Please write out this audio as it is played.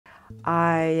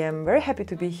I am very happy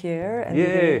to be here and do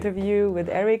the interview with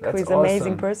Erik, who is an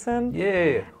amazing person.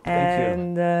 Yay!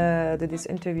 And do this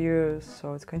interview,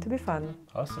 so it's going to be fun.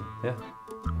 Awesome, yeah.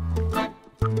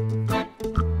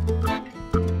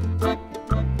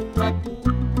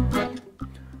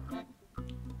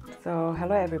 So,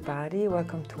 hello everybody,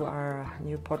 welcome to our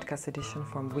new podcast edition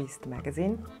from Weast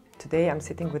Magazine. Today I'm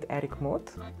sitting with Erik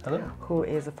Hello. who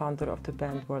is the founder of the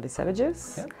band Worldly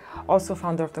Savages, also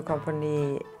founder of the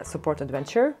company Support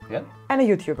Adventure, and a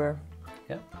YouTuber.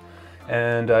 Yeah.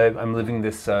 And I'm living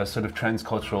this sort of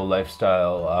transcultural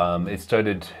lifestyle. It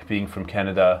started being from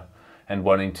Canada and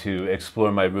wanting to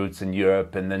explore my roots in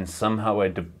Europe, and then somehow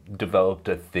I developed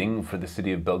a thing for the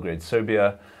city of Belgrade,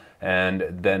 Serbia. And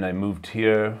then I moved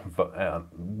here,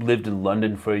 lived in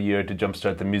London for a year to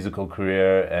jumpstart the musical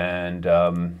career, and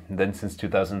then since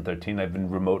 2013 I've been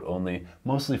remote only,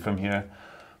 mostly from here.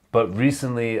 But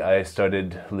recently I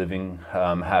started living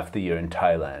half the year in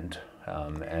Thailand,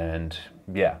 and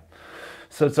yeah.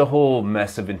 So it's a whole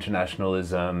mess of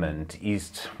internationalism and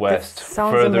east, west,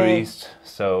 further east.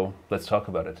 So let's talk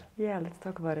about it. Yeah, let's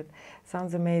talk about it.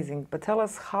 Sounds amazing. But tell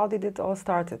us, how did it all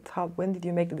start? When did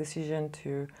you make the decision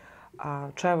to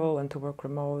travel and to work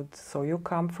remote? So you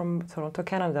come from Toronto,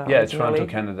 Canada. Yeah, Toronto,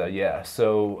 Canada, yeah.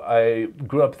 So I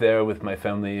grew up there with my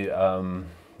family.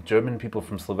 German people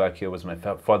from Slovakia was my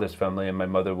father's family, and my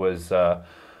mother was a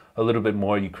little bit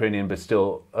more Ukrainian, but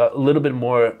still a little bit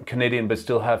more Canadian, but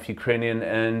still half Ukrainian.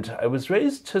 And I was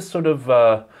raised to sort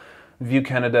of view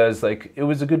Canada as like, it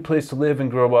was a good place to live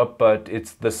and grow up, but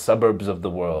it's the suburbs of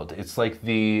the world. It's like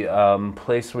the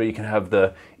place where you can have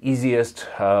the easiest,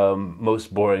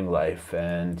 most boring life.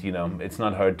 And, you know, it's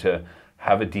not hard to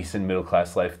have a decent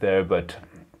middle-class life there, but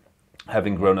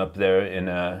having grown up there in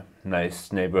a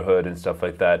nice neighborhood and stuff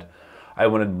like that, I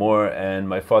wanted more, and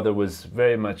my father was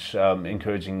very much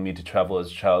encouraging me to travel as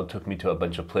a child, took me to a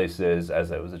bunch of places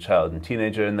as I was a child and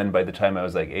teenager, and then by the time I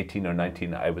was like 18 or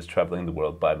 19, I was traveling the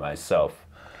world by myself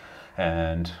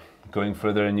and going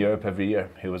further in Europe every year.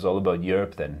 It was all about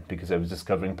Europe then, because I was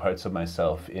discovering parts of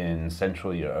myself in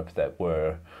Central Europe that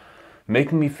were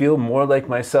making me feel more like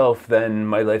myself than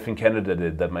my life in Canada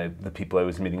did, the people I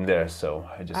was meeting there. So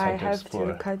I just had to explore. I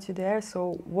have to cut you there.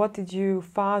 So what did you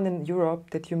find in Europe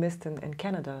that you missed in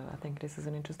Canada? I think this is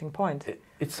an interesting point.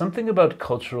 It's something about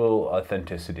cultural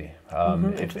authenticity.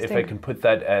 If I can put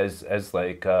that as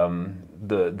like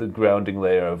the grounding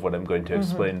layer of what I'm going to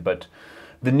explain. But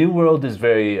the New World is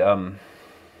very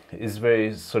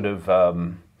sort of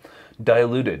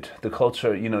diluted. The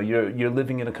culture, you know, you're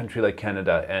living in a country like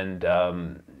Canada, and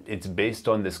it's based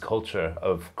on this culture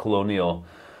of colonial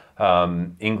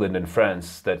England and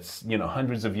France that's, you know,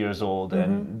 hundreds of years old,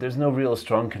 and there's no real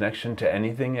strong connection to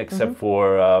anything except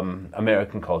for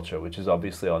American culture, which is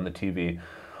obviously on the TV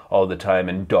all the time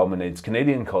and dominates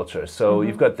Canadian culture. So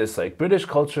you've got this like British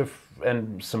culture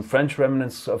and some French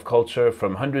remnants of culture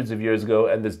from hundreds of years ago,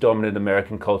 and this dominant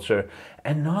American culture,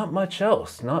 and not much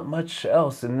else.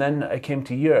 And then I came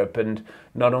to Europe, and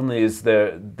not only is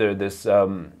there this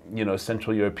you know,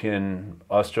 Central European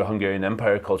Austro-Hungarian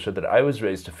Empire culture that I was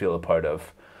raised to feel a part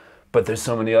of, but there's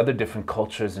so many other different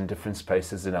cultures and different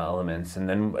spices and elements. And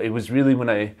then it was really when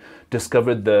I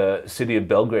discovered the city of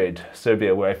Belgrade,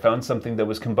 Serbia, where I found something that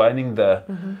was combining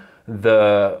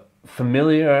the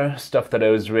familiar stuff that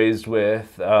I was raised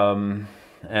with,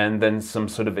 and then some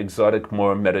sort of exotic,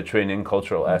 more Mediterranean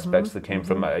cultural aspects that came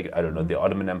from, I don't know, the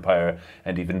Ottoman Empire,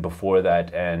 and even before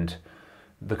that, and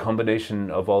the combination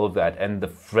of all of that, and the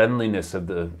friendliness of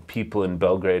the people in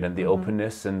Belgrade, and the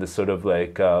openness, and the sort of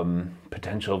like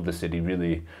potential of the city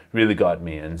really got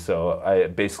me. And so I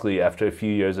basically, after a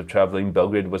few years of traveling,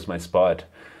 Belgrade was my spot,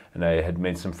 and I had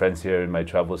made some friends here in my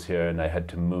travels here, and I had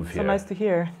to move here. So nice to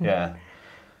hear.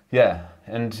 Yeah,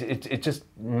 and it just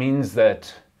means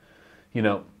that, you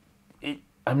know,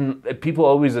 people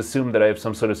always assume that I have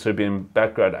some sort of Serbian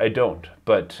background. I don't,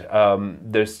 but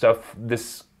there's stuff,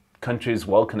 this country is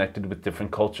well connected with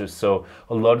different cultures, so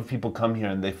a lot of people come here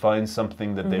and they find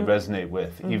something that they resonate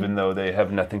with, even though they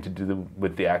have nothing to do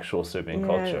with the actual Serbian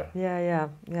culture. Yeah,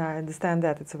 I understand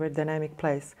that. It's a very dynamic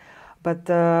place. But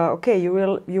okay,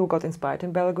 you got inspired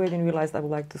in Belgrade and realized I would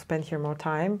like to spend here more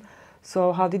time.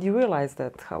 So how did you realize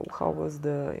that? How was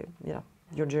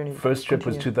your journey? First trip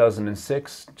was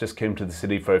 2006. Just came to the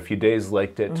city for a few days,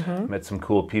 liked it, met some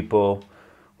cool people,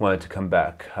 wanted to come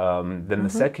back. Then the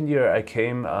second year I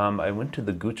came, I went to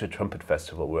the Gucha Trumpet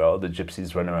Festival, where all the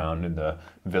gypsies run around in the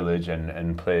village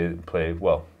and play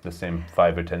well, the same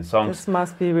 5 or 10 songs. This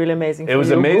must be really amazing. It was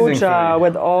amazing Gucha,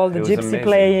 with all the gypsy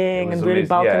playing and really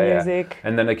Balkan music.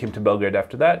 And then I came to Belgrade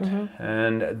after that,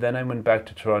 and then I went back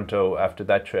to Toronto after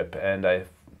that trip, and I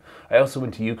I also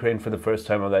went to Ukraine for the first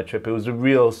time on that trip. It was a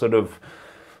real sort of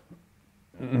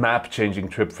map-changing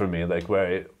trip for me, like where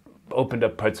I opened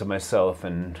up parts of myself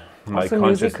and my also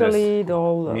consciousness. Musically, the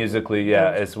whole, musically,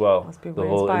 yeah, as well. Must be The very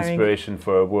whole inspiring. inspiration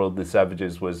for Worldly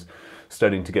Savages was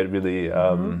starting to get really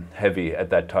heavy at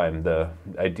that time, the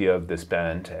idea of this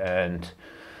band. And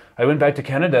I went back to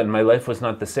Canada and my life was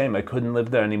not the same. I couldn't live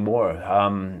there anymore.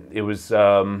 It was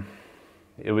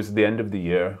the end of the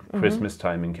year, Christmas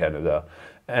time in Canada.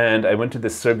 And I went to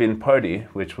this Serbian party,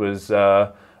 which was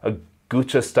a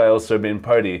Gucha-style Serbian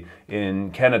party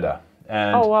in Canada.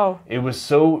 And oh, wow. it was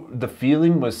the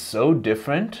feeling was so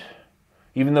different,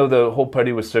 even though the whole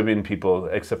party was Serbian people,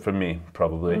 except for me,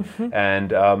 probably. And,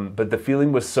 but the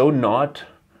feeling was so not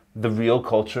the real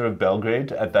culture of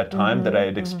Belgrade at that time that I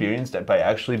had experienced by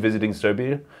actually visiting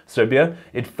Serbia.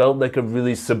 It felt like a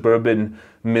really suburban,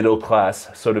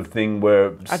 middle-class sort of thing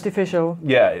where... Artificial.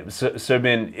 Yeah,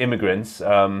 Serbian immigrants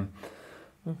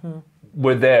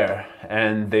were there,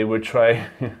 and they were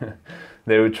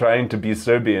they were trying to be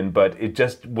Serbian, but it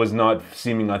just was not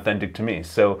seeming authentic to me.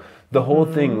 So the whole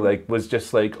thing was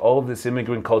just like all of this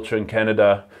immigrant culture in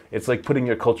Canada. It's like putting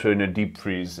your culture in a deep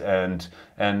freeze, and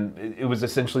it was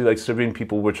essentially like Serbian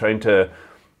people were trying to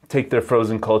take their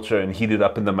frozen culture and heat it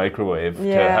up in the microwave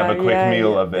to have a quick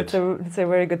meal of it. It's a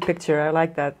very good picture. I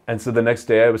like that. And so the next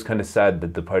day I was kind of sad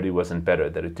that the party wasn't better,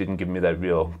 that it didn't give me that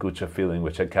real Gucha feeling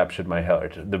which had captured my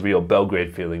heart, the real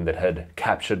Belgrade feeling that had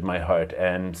captured my heart.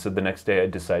 And so the next day I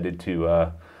decided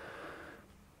to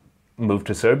move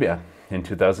to Serbia in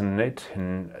 2008,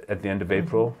 and at the end of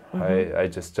April I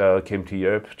just came to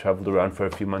Europe, traveled around for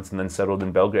a few months and then settled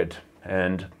in Belgrade.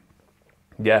 And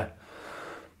yeah,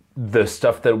 the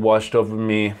stuff that washed over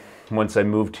me once I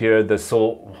moved here, the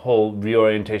whole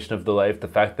reorientation of the life, the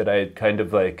fact that I had kind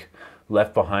of like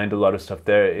left behind a lot of stuff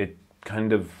there, it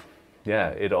kind of, yeah,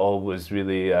 it all was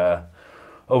really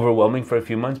overwhelming for a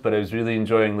few months, but I was really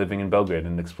enjoying living in Belgrade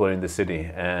and exploring the city.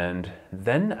 And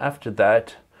then after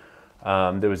that,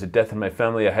 there was a death in my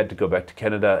family. I had to go back to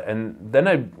Canada, and then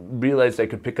I realized I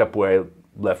could pick up where I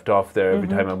left off there every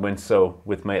time I went, so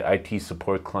with my IT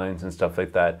support clients and stuff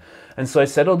like that. And so I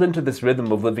settled into this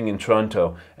rhythm of living in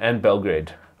Toronto and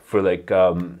Belgrade for like,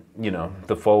 you know,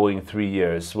 the following 3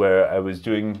 years, where I was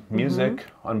doing music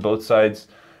on both sides.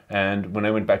 And when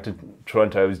I went back to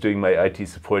Toronto, I was doing my IT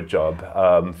support job,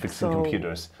 fixing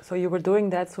computers. So you were doing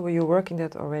that, so were you working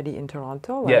that already in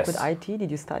Toronto? Like yes. With IT, did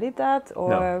you study that? Or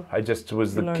no, I just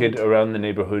was the kid around the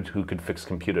neighborhood who could fix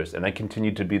computers. And I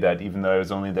continued to be that, even though I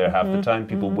was only there half the time.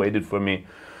 People waited for me.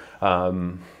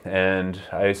 And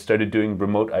I started doing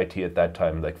remote IT at that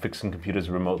time, like fixing computers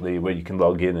remotely, where you can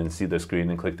log in and see their screen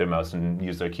and click their mouse and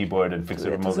use their keyboard and fix it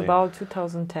remotely. It was about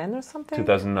 2010 or something?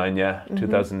 2009, yeah,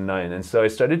 2009. And so I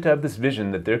started to have this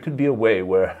vision that there could be a way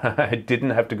where I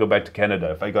didn't have to go back to Canada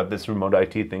if I got this remote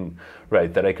IT thing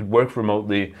right, that I could work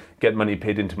remotely, get money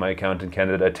paid into my account in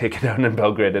Canada, take it down in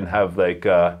Belgrade and have like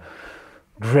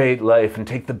great life and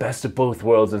take the best of both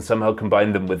worlds and somehow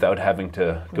combine them without having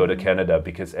to go to Canada.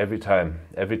 Because every time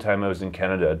I was in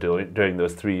Canada during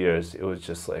those 3 years, it was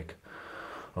just like,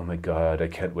 oh my God, I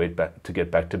can't wait to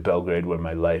get back to Belgrade, where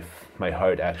my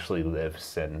heart actually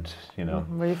lives, and you know,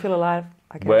 where you feel alive,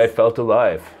 I guess. Where I felt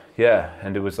alive, yeah.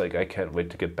 And it was like, I can't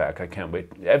wait to get back. I can't wait.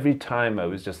 Every time I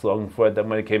was just longing for it. Then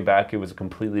when I came back, it was a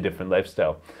completely different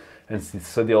lifestyle, and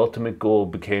so the ultimate goal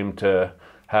became to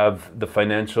have the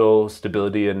financial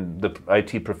stability and the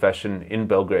IT profession in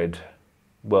Belgrade,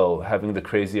 while having the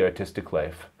crazy artistic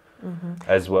life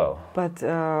as well. But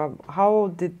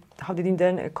how did you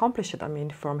then accomplish it? I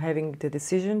mean, from having the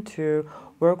decision to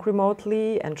work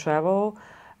remotely and travel,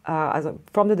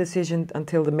 from the decision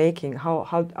until the making,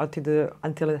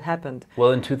 until it happened?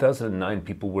 Well, in 2009,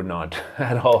 people were not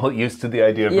at all used to the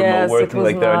idea of remote working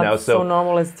like they are now. So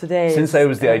normal as today. Since I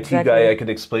was the IT guy, I could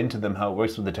explain to them how it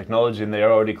works with the technology, and they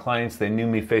are already clients. They knew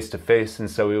me face to face, and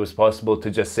so it was possible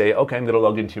to just say, "Okay, I'm going to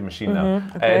log into your machine now."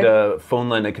 Okay. I had a phone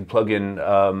line I could plug in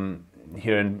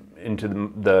here into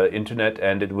the internet,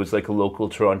 and it was like a local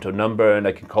Toronto number, and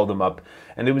I could call them up,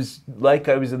 and it was like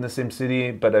I was in the same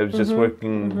city, but I was just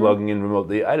logging in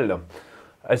remotely. I don't know.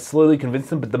 I slowly convinced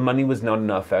them, but the money was not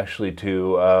enough actually to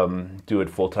do it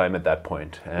full time at that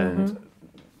point, and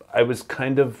I was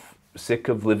kind of sick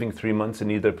of living 3 months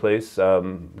in either place,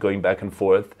 going back and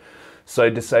forth. So I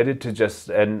decided to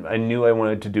and I knew I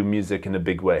wanted to do music in a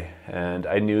big way. And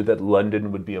I knew that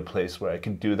London would be a place where I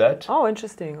could do that. Oh,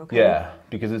 interesting. Okay. Yeah,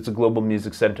 because it's a global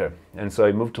music center. And so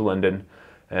I moved to London,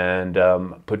 and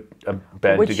put a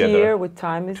band Which together. year, what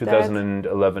time is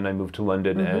 2011 I moved to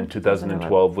London, and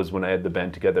 2012 was when I had the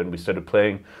band together and we started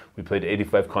playing. We played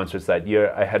 85 concerts that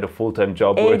year. I had a full-time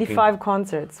job working. 85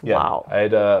 concerts, yeah, wow. I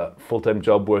had a full-time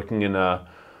job working in a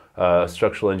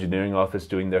structural engineering office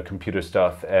doing their computer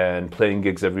stuff and playing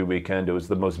gigs every weekend. It was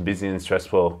the most busy and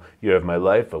stressful year of my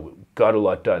life, but we got a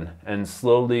lot done. And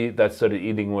slowly that started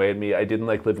eating away at me. I didn't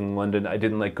like living in London. I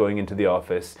didn't like going into the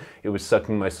office. It was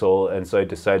sucking my soul, and so I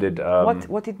decided...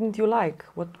 what didn't you like?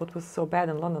 What was so bad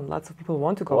in London? Lots of people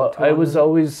want to go to Well, I London. was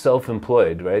always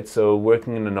self-employed, right? So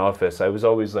working in an office, I was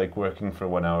always like working for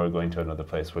 1 hour, going to another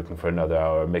place, working for another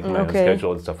hour, making my own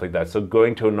schedule and stuff like that. So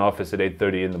going to an office at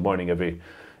 8:30 in the morning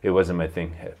it wasn't my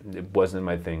thing. It wasn't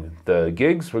my thing. The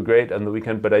gigs were great on the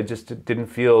weekend, but I just didn't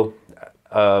feel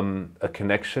a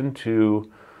connection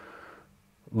to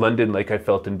London like I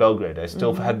felt in Belgrade. I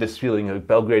still had this feeling like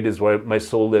Belgrade is where my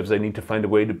soul lives. I need to find a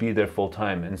way to be there full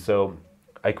time. And so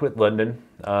I quit London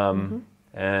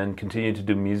and continued to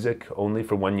do music only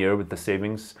for 1 year with the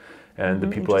savings and the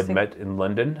people I'd met in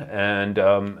London. And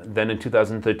then in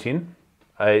 2013,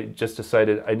 I just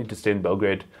decided I need to stay in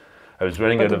Belgrade. I was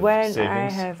running out of savings. I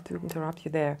have to interrupt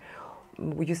you there.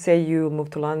 You say you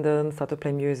moved to London, started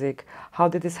playing music. How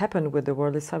did this happen with the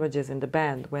Worldly Savages in the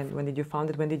band? When did you found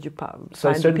it? When did you So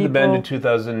I started the band in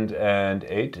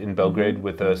 2008 in Belgrade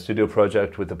with a studio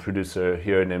project with a producer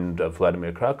here named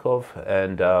Vladimir Krakov,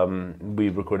 and we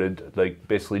recorded like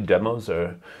basically demos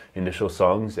or initial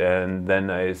songs. And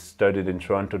then I started in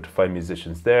Toronto to find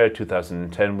musicians there.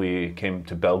 2010 we came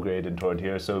to Belgrade and toured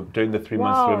here. So during the 3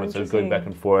 months, I was going back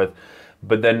and forth.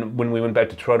 But then when we went back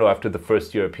to Toronto after the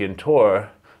first European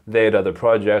tour, they had other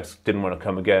projects, didn't want to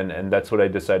come again, and that's what I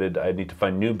decided. I need to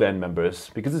find new band members,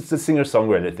 because it's the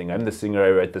singer-songwriter thing. I'm the singer, I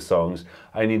write the songs.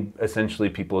 I need essentially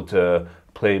people to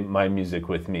play my music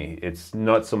with me. It's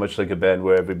not so much like a band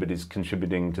where everybody's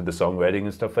contributing to the songwriting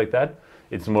and stuff like that.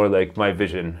 It's more like my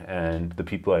vision and the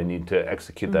people I need to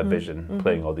execute that vision,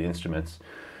 playing all the instruments.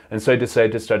 And so I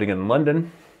decided to start again in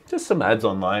London. Just some ads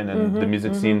online, and the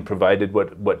music scene provided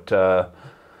what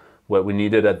we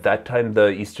needed at that time. The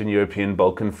Eastern European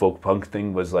Balkan folk punk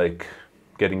thing was like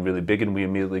getting really big, and we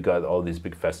immediately got all these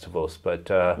big festivals. But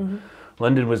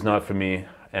London was not for me,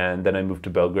 and then I moved to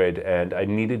Belgrade, and I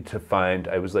needed to find.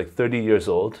 I was like 30 years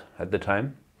old at the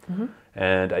time,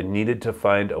 and I needed to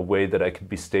find a way that I could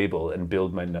be stable and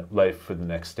build my life for the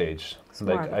next stage.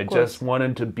 Smart, I just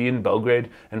wanted to be in Belgrade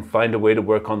and find a way to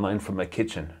work online from my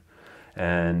kitchen.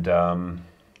 And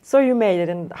so you made it,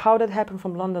 and how did that happen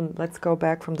from London? Let's go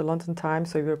back from the London time.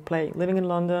 So you were living in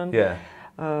London,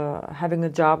 having a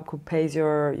job who pays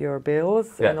your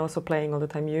bills, and also playing all the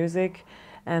time music.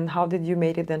 And how did you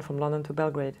make it then from London to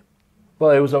Belgrade?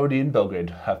 Well, I was already in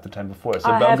Belgrade half the time before, so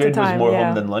Belgrade was more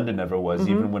home than London ever was,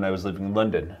 even when I was living in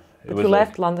London. But you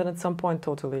left London at some point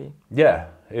totally. Yeah,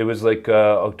 it was like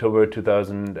October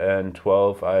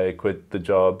 2012. I quit the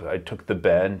job. I took the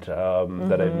band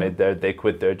that I made there. They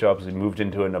quit their jobs. We moved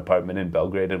into an apartment in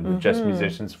Belgrade and were just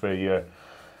musicians for a year.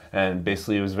 And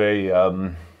basically it was very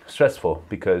stressful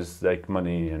because like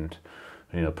money and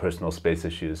personal space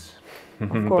issues. Of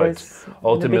course, but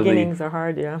ultimately, the beginnings are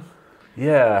hard, yeah.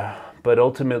 Yeah, but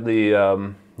ultimately,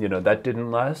 that didn't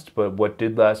last. But what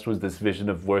did last was this vision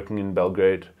of working in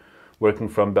Belgrade, working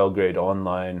from Belgrade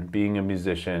online, being a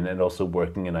musician, and also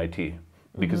working in IT.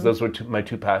 Because those were my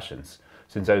two passions.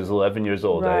 Since I was 11 years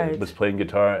old, I was playing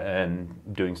guitar and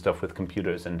doing stuff with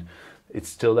computers. And it's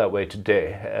still that way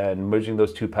today. And merging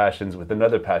those two passions with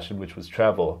another passion, which was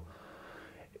travel,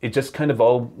 it just kind of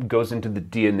all goes into the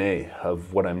DNA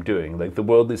of what I'm doing. Like the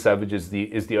Worldly Savage is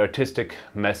the artistic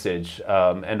message,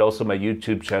 and also my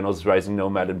YouTube channels, Rising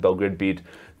Nomad and Belgrade Beat,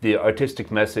 the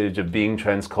artistic message of being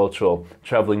transcultural,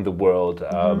 traveling the world,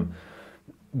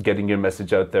 getting your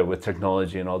message out there with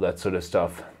technology and all that sort of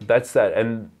stuff. That's that.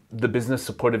 And the business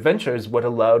support adventure is what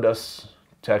allowed us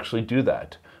to actually do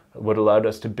that. What allowed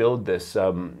us to build this,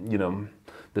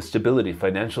 the stability,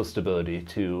 financial stability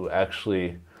to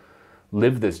actually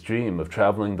live this dream of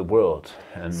traveling the world.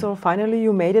 And so finally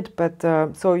you made it, but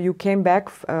so you came back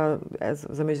as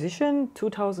a musician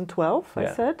 2012,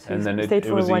 I said. And then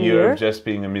it was a year of just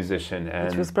being a musician. And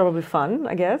which was probably fun,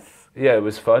 I guess. Yeah, it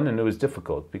was fun and it was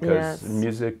difficult because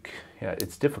music,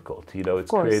 it's difficult.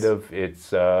 It's creative,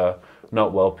 it's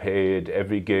not well paid.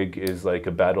 Every gig is like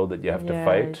a battle that you have to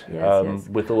fight,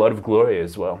 with a lot of glory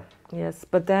as well. Yes,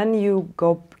 but then you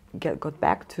got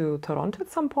back to Toronto at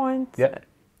some point? Yeah.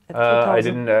 I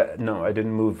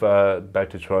didn't move back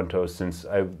to Toronto since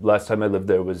last time I lived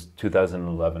there was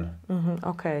 2011.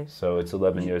 Okay. So it's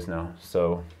 11 years now.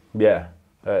 So yeah,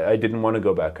 I didn't want to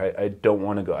go back. I don't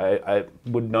want to go. I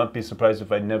would not be surprised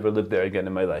if I never lived there again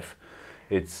in my life.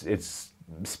 It's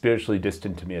spiritually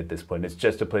distant to me at this point. It's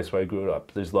just a place where I grew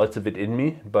up. There's lots of it in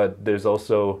me, but there's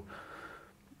also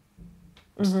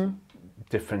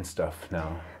different stuff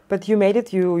now. But you made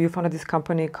it. You founded this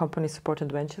company Support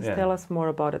Adventures. Yeah. Tell us more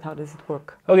about it. How does it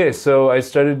work? Okay, so I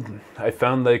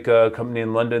found like a company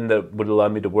in London that would allow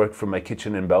me to work from my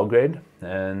kitchen in Belgrade,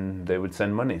 and they would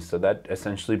send money. So that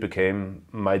essentially became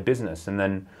my business. And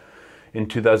then in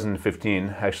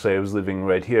 2015, actually I was living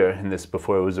right here in this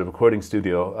before it was a recording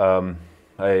studio.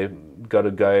 I got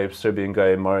a guy, Serbian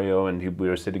guy, Mario, and we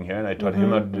were sitting here, and I taught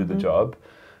him how to do the job.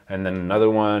 And then another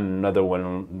one,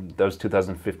 that was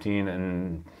 2015,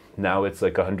 and now it's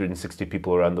like 160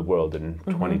 people around the world in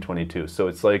 2022. So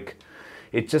it's like,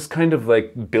 it just kind of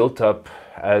like built up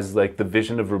as like the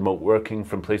vision of remote working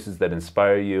from places that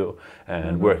inspire you,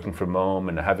 and working from home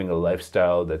and having a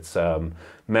lifestyle that's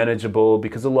manageable,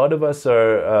 because a lot of us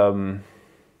are,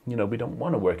 you know, we don't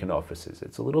want to work in offices.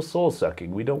 It's a little soul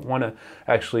sucking. We don't want to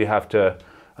actually have to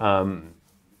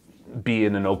be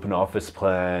in an open office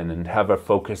plan and have our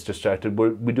focus distracted.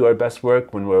 We do our best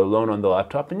work when we're alone on the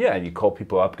laptop, and yeah, you call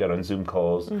people up, get on Zoom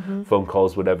calls, phone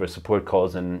calls, whatever, support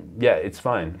calls, and yeah, it's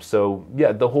fine. So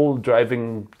yeah, the whole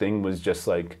driving thing was just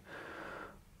like,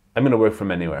 I'm going to work from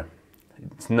anywhere.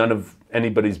 It's none of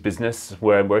anybody's business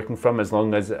where I'm working from, as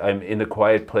long as I'm in a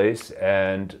quiet place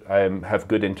and I have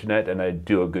good internet and I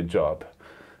do a good job.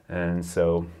 And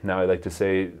so now I like to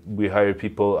say we hire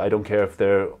people, I don't care if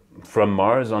they're from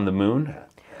Mars, on the moon,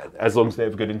 as long as they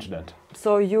have good internet.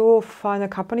 So you find a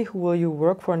company who will you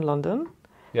work for in London,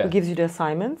 Yeah. who gives you the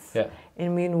assignments, Yeah.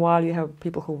 and meanwhile you have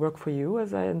people who work for you,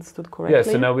 as I understood correctly. Yeah,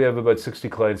 so now we have about 60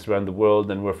 clients around the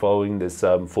world, and we're following this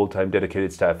full-time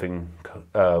dedicated staffing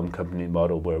company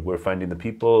model where we're finding the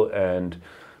people and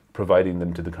providing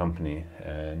them to the company.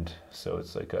 And so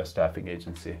it's like a staffing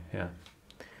agency, yeah.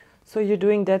 So you're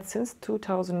doing that since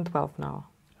 2012 now?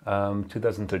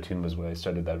 2013 was when I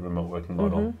started that remote working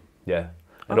model. Yeah.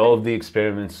 And all of the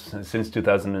experiments since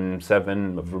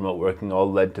 2007 of remote working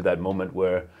all led to that moment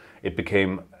where it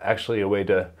became actually a way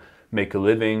to make a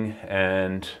living.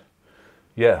 And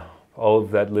yeah, all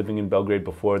of that living in Belgrade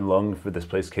before and longing for this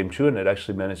place came true, and it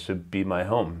actually managed to be my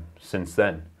home since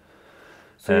then.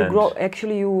 So you grow,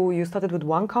 actually you started with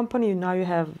one company, now you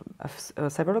have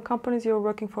several companies you're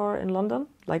working for in London?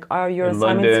 Like are your in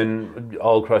assignments... London,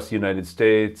 all across the United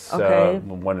States, Okay.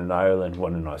 One in Ireland,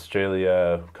 one in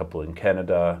Australia, a couple in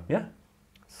Canada, yeah.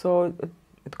 So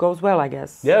it goes well, I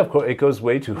guess. Yeah, of course, it goes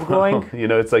way too well. You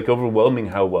know, it's like overwhelming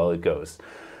how well it goes.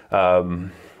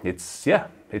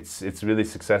 It's really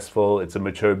successful. It's a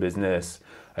mature business.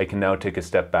 I can now take a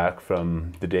step back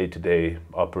from the day-to-day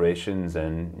operations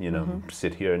and, you know,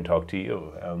 sit here and talk to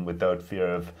you without fear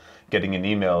of getting an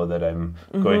email that I'm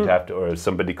going to have to, or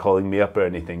somebody calling me up or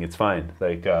anything. It's fine.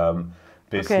 Like,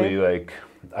 basically, like,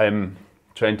 I'm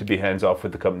trying to be hands-off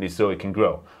with the company so it can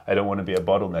grow. I don't want to be a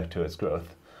bottleneck to its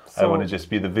growth. So I want to just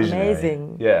be the visionary.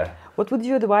 Amazing. Yeah. What would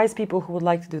you advise people who would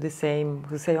like to do the same,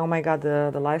 who say, oh my God,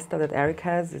 the lifestyle that Erik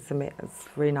has, it's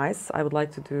very nice. I would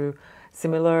like to do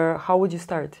similar. How would you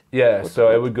start? Yeah,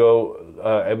 I would go,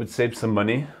 I would save some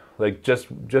money, like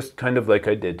just kind of like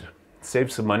I did.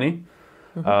 Save some money,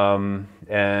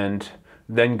 and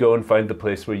then go and find the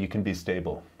place where you can be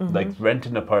stable. Like rent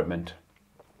an apartment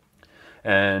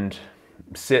and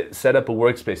set up a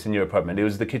workspace in your apartment. It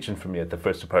was the kitchen for me at the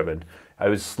first apartment. I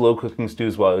was slow cooking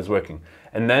stews while I was working.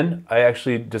 And then I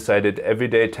actually decided every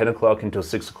day at 10 o'clock until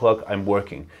 6 o'clock, I'm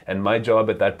working. And my job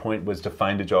at that point was to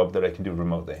find a job that I can do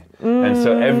remotely. And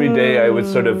so every day I would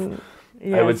sort of,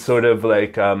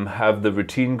 have the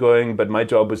routine going, but my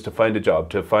job was to find a job,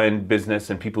 to find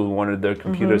business and people who wanted their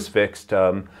computers fixed.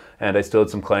 And I still had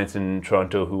some clients in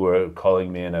Toronto who were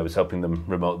calling me and I was helping them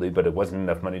remotely, but it wasn't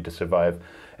enough money to survive.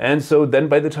 And so then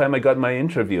by the time I got my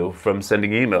interview from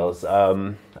sending emails,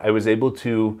 I was able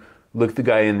to look the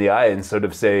guy in the eye and sort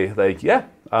of say like, yeah,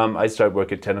 I start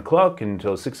work at 10 o'clock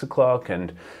until 6 o'clock,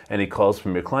 and any calls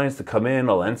from your clients to come in,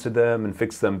 I'll answer them and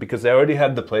fix them, because I already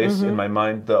had the place in my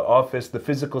mind, the office, the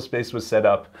physical space was set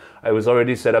up. I was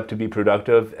already set up to be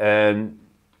productive and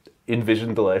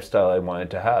envisioned the lifestyle I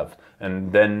wanted to have.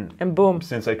 And then, and boom,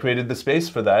 since I created the space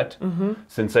for that,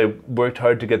 since I worked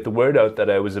hard to get the word out that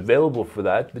I was available for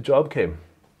that, the job came.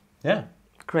 Yeah.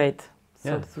 Great.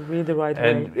 So it's really the right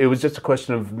way. And it was just a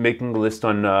question of making a list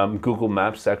on Google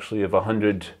Maps, actually, of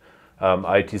 100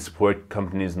 IT support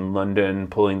companies in London,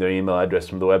 pulling their email address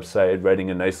from the website, writing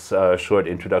a nice short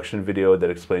introduction video that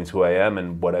explains who I am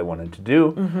and what I wanted to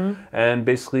do. And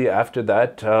basically after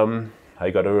that,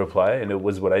 I got a reply and it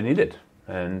was what I needed.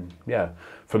 And yeah,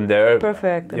 from there,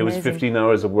 Perfect. it was Amazing. 15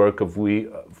 hours of work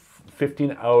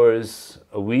 15 hours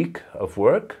a week of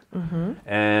work,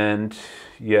 and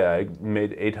yeah, I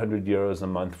made 800 euros a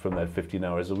month from that 15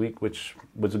 hours a week, which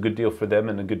was a good deal for them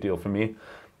and a good deal for me,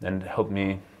 and helped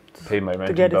me pay my rent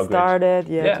To get in it Belgrade. started,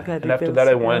 Yeah, to get and the after bills, that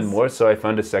I wanted yes. more, so I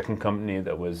found a second company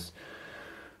that was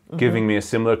giving me a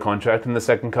similar contract, and the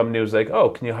second company was like, oh,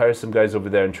 can you hire some guys over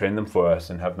there and train them for us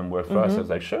and have them work for us? I was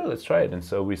like, sure, let's try it. And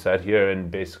so we sat here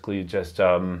and basically just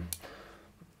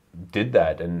did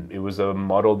that, and it was a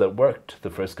model that worked. The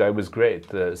first guy was great.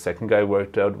 The second guy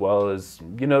worked out well, as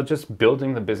you know, just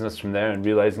building the business from there and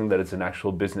realizing that it's an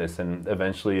actual business. And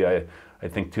eventually I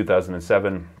think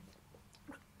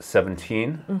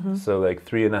 2017, so like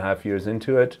 3.5 years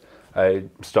into it, I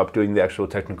stopped doing the actual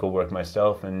technical work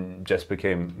myself and just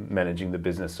became managing the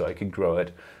business so I could grow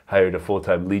it. Hired a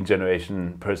full-time lead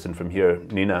generation person from here,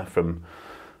 Nina,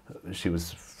 she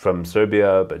was from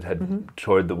Serbia but had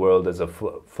toured the world as a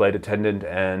flight attendant,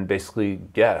 and basically,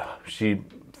 yeah, she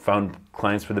found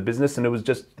clients for the business, and it was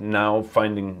just now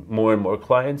finding more and more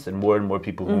clients and more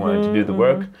people who wanted to do the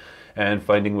work, and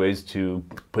finding ways to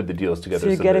put the deals together.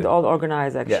 So you get it all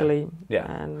organized, actually. Yeah.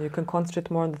 And you can concentrate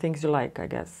more on the things you like, I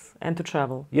guess, and to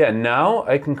travel. Yeah, now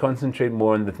I can concentrate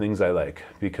more on the things I like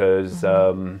because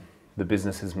the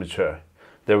business is mature.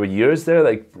 There were years there,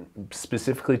 like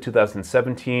specifically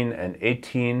 2017 and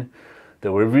 18,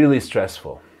 that were really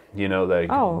stressful. You know, like,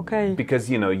 oh, okay. Because,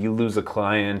 you know, you lose a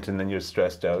client and then you're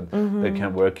stressed out. They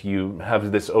can't work. You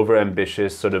have this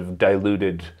overambitious, sort of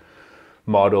diluted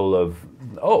model of,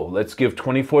 oh, let's give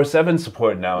 24/7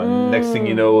 support now. And next thing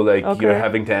you know, like, you're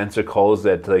having to answer calls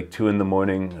at like 2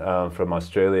 a.m. From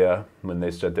Australia when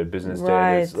they start their business day.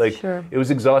 Right, It's like, it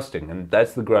was exhausting, and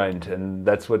that's the grind. And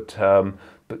that's what,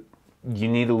 but you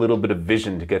need a little bit of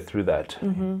vision to get through that.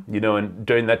 You know, and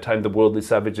during that time, the Worldly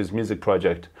Savages music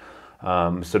project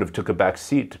sort of took a back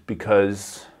seat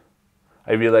because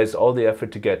I realized all the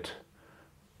effort to get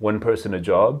one person a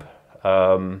job,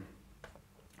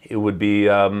 it would be,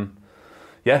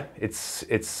 it's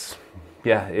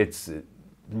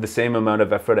the same amount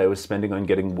of effort I was spending on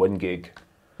getting one gig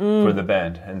for the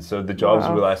band. And so the jobs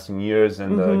were lasting years,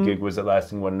 and the gig was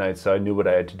lasting one night, so I knew what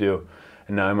I had to do.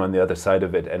 And now I'm on the other side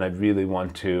of it, and I really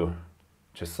want to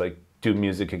just like do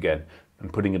music again. I'm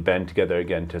putting a band together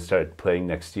again to start playing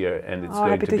next year, and it's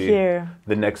going to be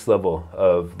the next level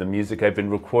of the music I've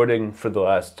been recording for the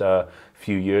last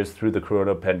few years through the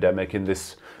Corona pandemic in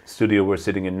this studio we're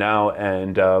sitting in now.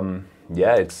 And I'm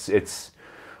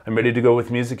ready to go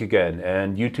with music again.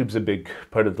 And YouTube's a big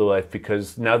part of the life,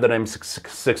 because now that I'm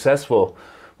successful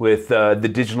with the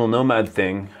digital nomad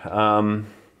thing,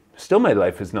 still my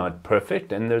life is not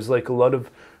perfect, and there's like a lot of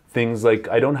things, like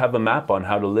I don't have a map on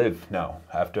how to live now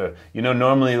after, you know,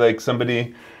 normally like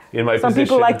somebody in my position. Some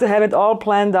people like to have it all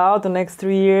planned out the next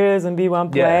 3 years and be one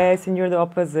place, and you're the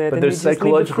opposite. But and there's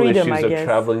psychological freedom, issues of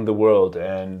traveling the world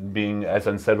and being as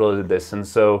unsettled as this. And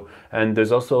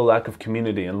there's also a lack of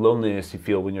community and loneliness you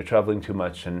feel when you're traveling too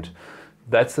much. And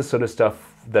that's the sort of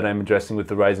stuff that I'm addressing with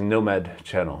the Rising Nomad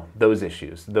channel. Those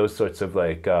issues, those sorts of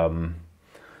like,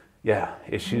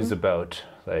 issues about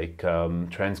like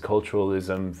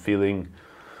transculturalism, feeling,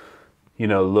 you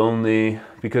know, lonely,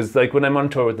 because like when I'm on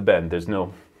tour with the band, there's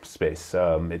no space.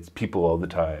 It's people all the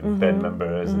time, band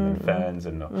members and then fans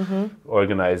and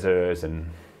organizers and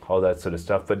all that sort of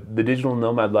stuff. But the digital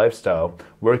nomad lifestyle,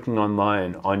 working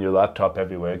online on your laptop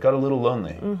everywhere, it got a little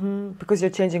lonely. Because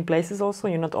you're changing places also.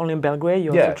 You're not only in Belgrade,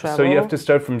 you also travel. So you have to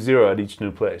start from zero at each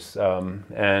new place.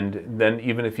 And then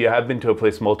even if you have been to a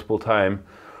place multiple times,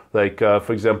 like,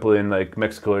 for example, in like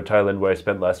Mexico or Thailand, where I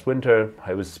spent last winter,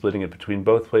 I was splitting it between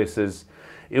both places.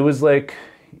 It was like,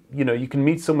 you know, you can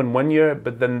meet someone one year,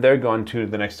 but then they're gone too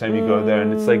the next time you go there.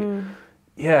 And it's like,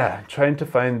 trying to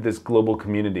find this global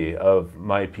community of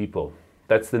my people.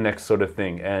 That's the next sort of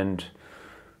thing. And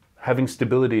having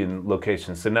stability in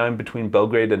locations. So now I'm between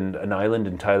Belgrade and an island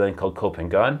in Thailand called Koh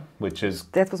Phangan, which is...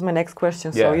 That was my next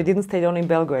question. So you didn't stay only in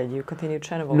Belgrade, you continued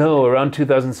traveling? No, around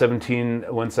 2017,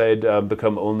 once I'd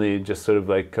become only just sort of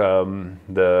like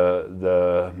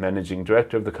the managing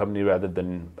director of the company rather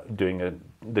than doing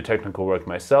the technical work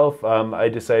myself, I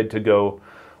decided to go...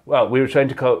 Well, we were trying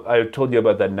to call... I told you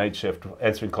about that night shift,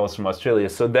 answering calls from Australia.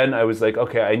 So then I was like,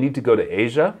 okay, I need to go to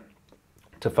Asia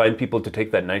to find people to take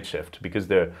that night shift, because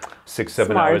they're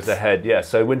 6-7 hours ahead. Yeah,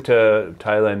 so I went to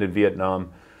Thailand and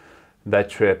Vietnam that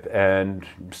trip and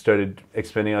started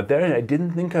expanding out there. And I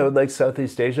didn't think I would like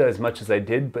Southeast Asia as much as I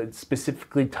did, but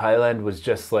specifically Thailand was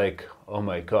just like, oh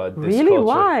my God, this really? culture.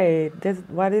 Why?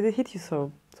 Why did it hit you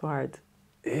so hard?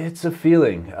 It's a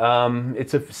feeling.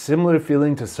 It's a similar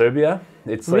feeling to Serbia.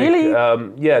 It's really?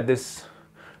 like,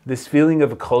 this feeling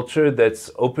of a culture that's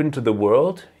open to the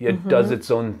world, yet does its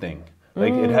own thing.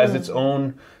 Like it has its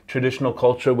own traditional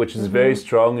culture, which is very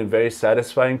strong and very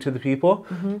satisfying to the people,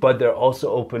 but they're also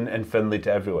open and friendly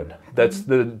to everyone. That's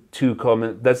the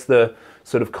that's the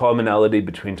sort of commonality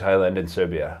between Thailand and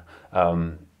Serbia.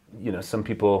 You know, some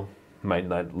people might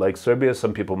not like Serbia,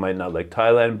 some people might not like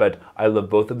Thailand, but I love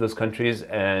both of those countries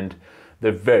and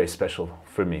they're very special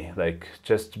for me. Like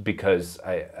just because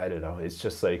I don't know, it's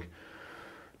just like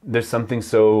there's something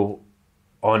so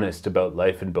honest about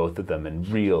life in both of them and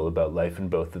real about life in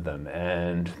both of them,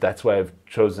 and that's why I've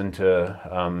chosen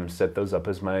to set those up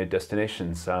as my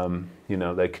destinations. You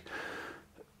know, like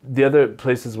the other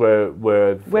places where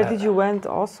did you went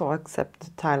also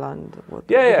except Thailand?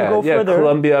 Did you go yeah, further?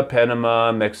 Colombia,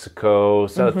 Panama, Mexico,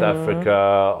 South Africa,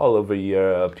 all over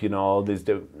Europe, you know, all these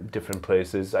different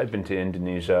places. I've been to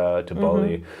Indonesia, to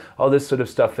Bali, all this sort of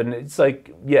stuff, and it's like,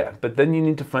 yeah, but then you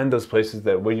need to find those places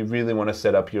where you really want to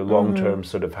set up your long-term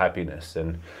sort of happiness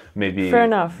and maybe fair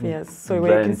enough, yes. So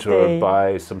where you can rent stay. or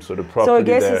buy some sort of property So I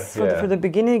guess there. for the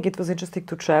beginning it was interesting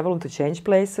to travel and to change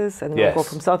places and Yes. go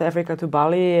from South Africa to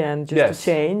Bali and just Yes. to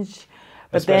change.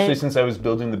 But Especially then, since I was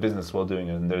building the business while doing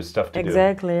it, and there's stuff to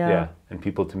Exactly, do. yeah. And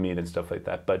people to meet and stuff like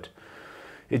that. But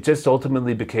it just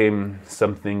ultimately became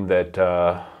something that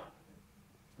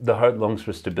the heart longs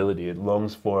for stability. It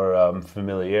longs for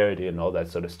familiarity and all that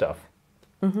sort of stuff.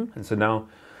 And so now,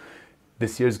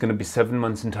 this year is going to be 7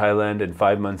 months in Thailand and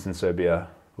 5 months in Serbia.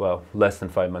 Well, less than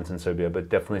 5 months in Serbia, but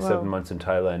definitely 7 months in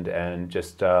Thailand, and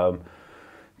just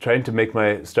trying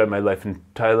to start my life in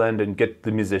Thailand and get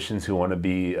the musicians who want to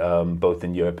be both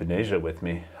in Europe and Asia with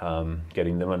me,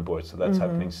 getting them on board. So that's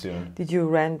happening soon. did you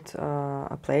rent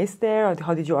a place there, or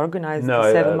how did you organize No,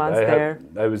 the 7 months there?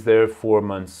 I was there 4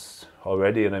 months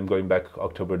already, and I'm going back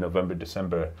October, November,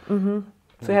 December.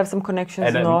 So you have some connections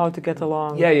And and I'm- know how to get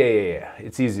along. Yeah.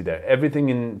 It's easy there. Everything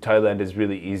in Thailand is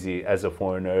really easy as a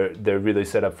foreigner. They're really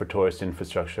set up for tourist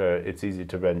infrastructure. It's easy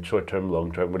to rent short-term,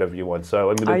 long-term, whatever you want. So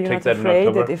I'm Are going you to not take that in afraid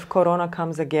October. that if Corona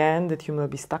comes again, that you will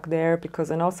be stuck there? Because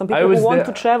I know some people I was who want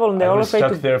there- to travel and they're I all was afraid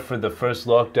stuck to. there for the first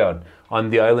lockdown on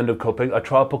the island of Copenhagen, a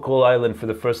tropical island for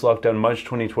the first lockdown, March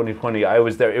 2020. I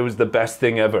was there. It was the best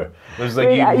thing ever. It was like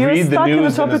Wait, you you're read the stuck in a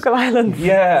news. and it's- tropical island.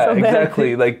 Yeah, So bad.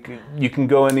 exactly. Like you can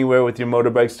go anywhere with your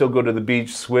motorbike, still go to the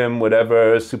beach, swim,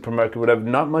 whatever, supermarket, whatever.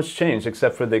 Not much change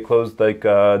except for they closed like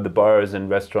the bars and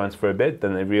restaurants for a bit.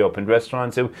 Then they reopened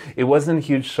restaurants. It wasn't a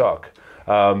huge shock.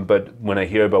 But when I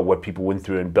hear about what people went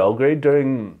through in Belgrade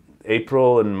during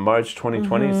April and March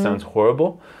 2020, it sounds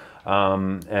horrible.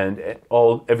 And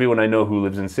everyone I know who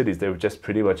lives in cities, they were just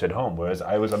pretty much at home. Whereas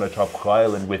I was on a tropical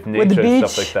island with nature and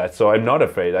stuff beach. like that. So I'm not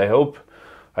afraid. I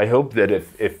hope that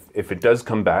if it does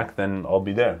come back, then I'll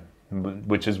be there.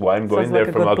 Which is why I'm going Sounds there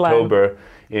like a from good plan. October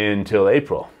until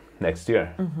April next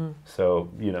year. So,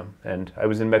 you know, and I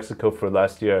was in Mexico for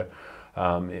last year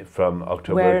from Where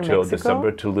October in till Mexico?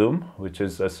 December. Tulum, which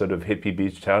is a sort of hippie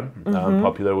beach town,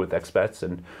 popular with expats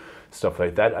and stuff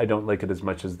like that. I don't like it as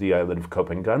much as the island of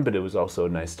Copenhagen, but it was also a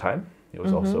nice time. It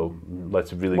was also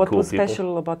lots of really What cool was people.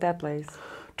 special about that place?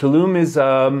 Tulum is,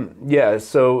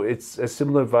 so it's a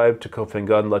similar vibe to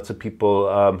Copenhagen. Lots of people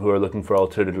who are looking for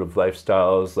alternative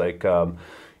lifestyles, like,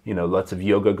 you know, lots of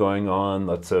yoga going on,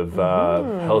 lots of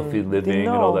healthy living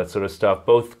and all know. that sort of stuff.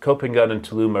 Both Copenhagen and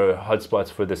Tulum are hotspots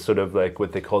for this sort of like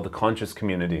what they call the conscious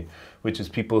community, which is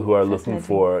people who are looking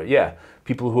for,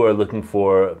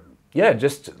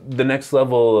 just the next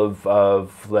level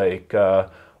of like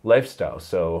lifestyle.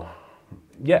 So,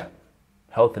 yeah.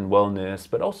 Health and wellness,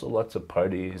 but also lots of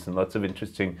parties and lots of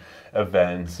interesting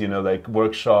events, you know, like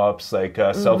workshops, like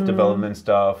self-development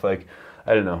stuff, like,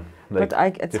 I don't know. Like But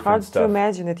it's different hard stuff. to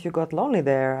imagine that you got lonely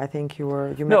there. I think you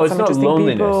met No, it's some not interesting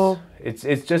loneliness. people.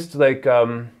 It's just like,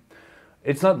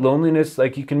 it's not loneliness.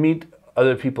 Like you can meet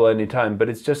other people anytime, but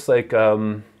it's just like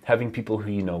having people who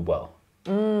you know well.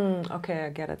 Okay, I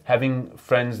get it. Having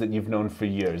friends that you've known for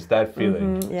years, that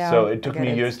feeling. yeah, So it I took get me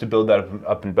it. years to build that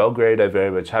up in Belgrade. I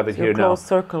very much have it Your here now. close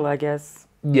circle, I guess.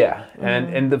 Yeah,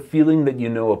 and the feeling that you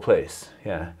know a place,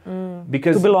 yeah.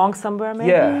 Because To belong somewhere, maybe?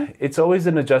 yeah, it's always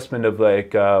an adjustment of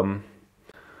like,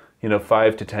 you know,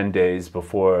 5 to 10 days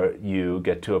before you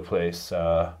get to a place.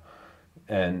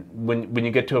 And when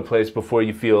you get to a place before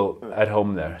you feel at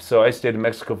home there. So I stayed in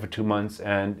Mexico for 2 months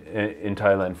and in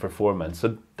Thailand for 4 months.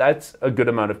 So that's a good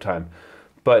amount of time.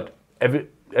 But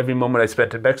every moment I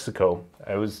spent in Mexico,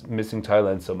 I was missing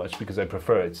Thailand so much because I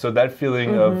prefer it. So that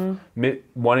feeling of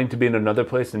wanting to be in another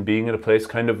place and being in a place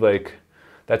kind of like,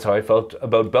 that's how I felt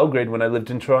about Belgrade when I lived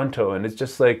in Toronto. And it's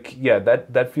just like, yeah,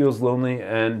 that feels lonely.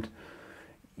 And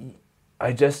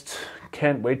I just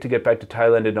can't wait to get back to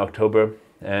Thailand in October.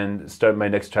 and start my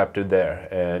next chapter there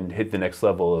and hit the next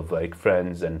level of like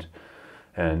friends and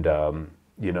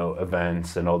you know,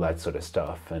 events and all that sort of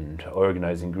stuff, and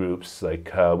organizing groups.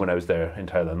 Like when I was there in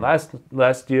Thailand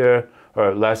last year,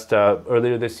 or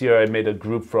earlier this year, I made a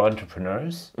group for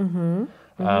entrepreneurs,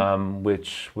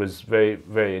 which was very,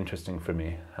 very interesting for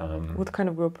me. What kind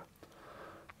of group?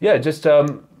 Yeah, just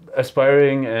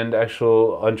aspiring and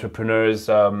actual entrepreneurs,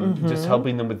 just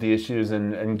helping them with the issues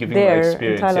and giving my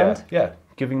experience. In Thailand? Yeah,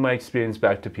 giving my experience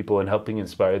back to people and helping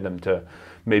inspire them to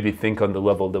maybe think on the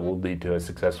level that will lead to a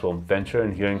successful venture,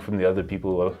 and hearing from the other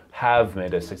people who have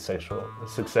made a successful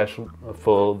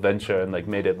venture and like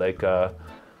made it like it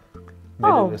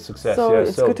a success. So yeah,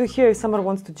 it's good to hear. If someone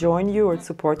wants to join you or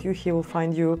support you, he will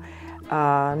find you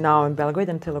now in Belgrade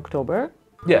until October.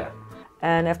 Yeah.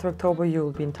 And after October, you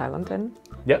will be in Thailand then?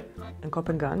 Yep. In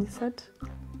Copenhagen, you said?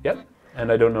 Yep.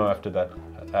 And I don't know after that.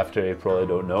 After April, I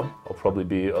don't know. I'll probably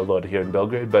be a lot here in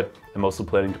Belgrade, but I'm also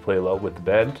planning to play a lot with the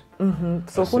band.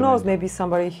 So who knows, maybe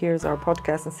somebody hears our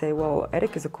podcast and say, well,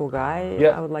 Erik is a cool guy,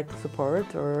 I would like to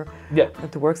support, or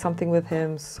to work something with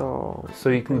him, so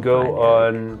you can go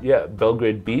on,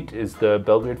 Belgrade Beat is the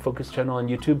Belgrade Focus channel on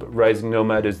YouTube. Rising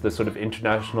Nomad is the sort of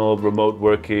international remote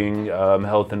working,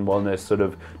 health and wellness sort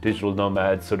of digital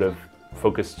nomad sort of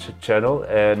focused channel.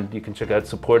 And you can check out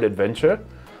Support Adventure,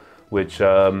 which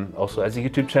also has a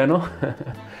YouTube channel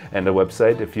and a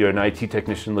website. If you're an IT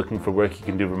technician looking for work you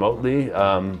can do remotely,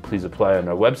 please apply on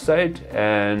our website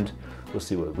and we'll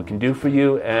see what we can do for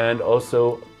you. And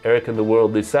also Erik and the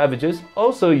Worldly Savages,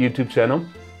 also a YouTube channel.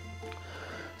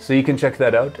 So you can check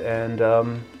that out.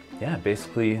 And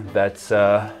basically that's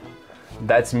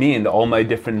me in all my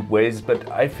different ways,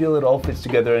 but I feel it all fits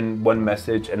together in one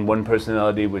message and one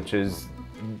personality, which is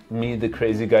me, the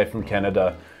crazy guy from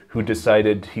Canada, who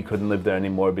decided he couldn't live there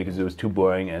anymore because it was too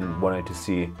boring and wanted to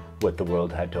see what the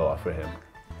world had to offer him.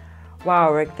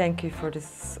 Wow, Erik, thank you for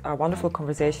this wonderful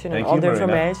conversation and all the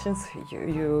information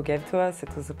you gave to us.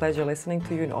 It was a pleasure listening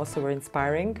to you and also very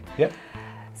inspiring. Yeah.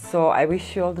 So I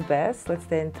wish you all the best. Let's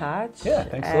stay in touch. Yeah,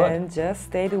 thanks a lot. And just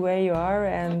stay the way you are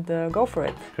and go for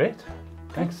it. Great.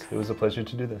 Thanks. It was a pleasure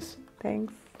to do this.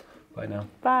 Thanks. Bye now.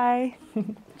 Bye.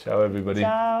 Ciao, everybody.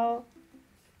 Ciao.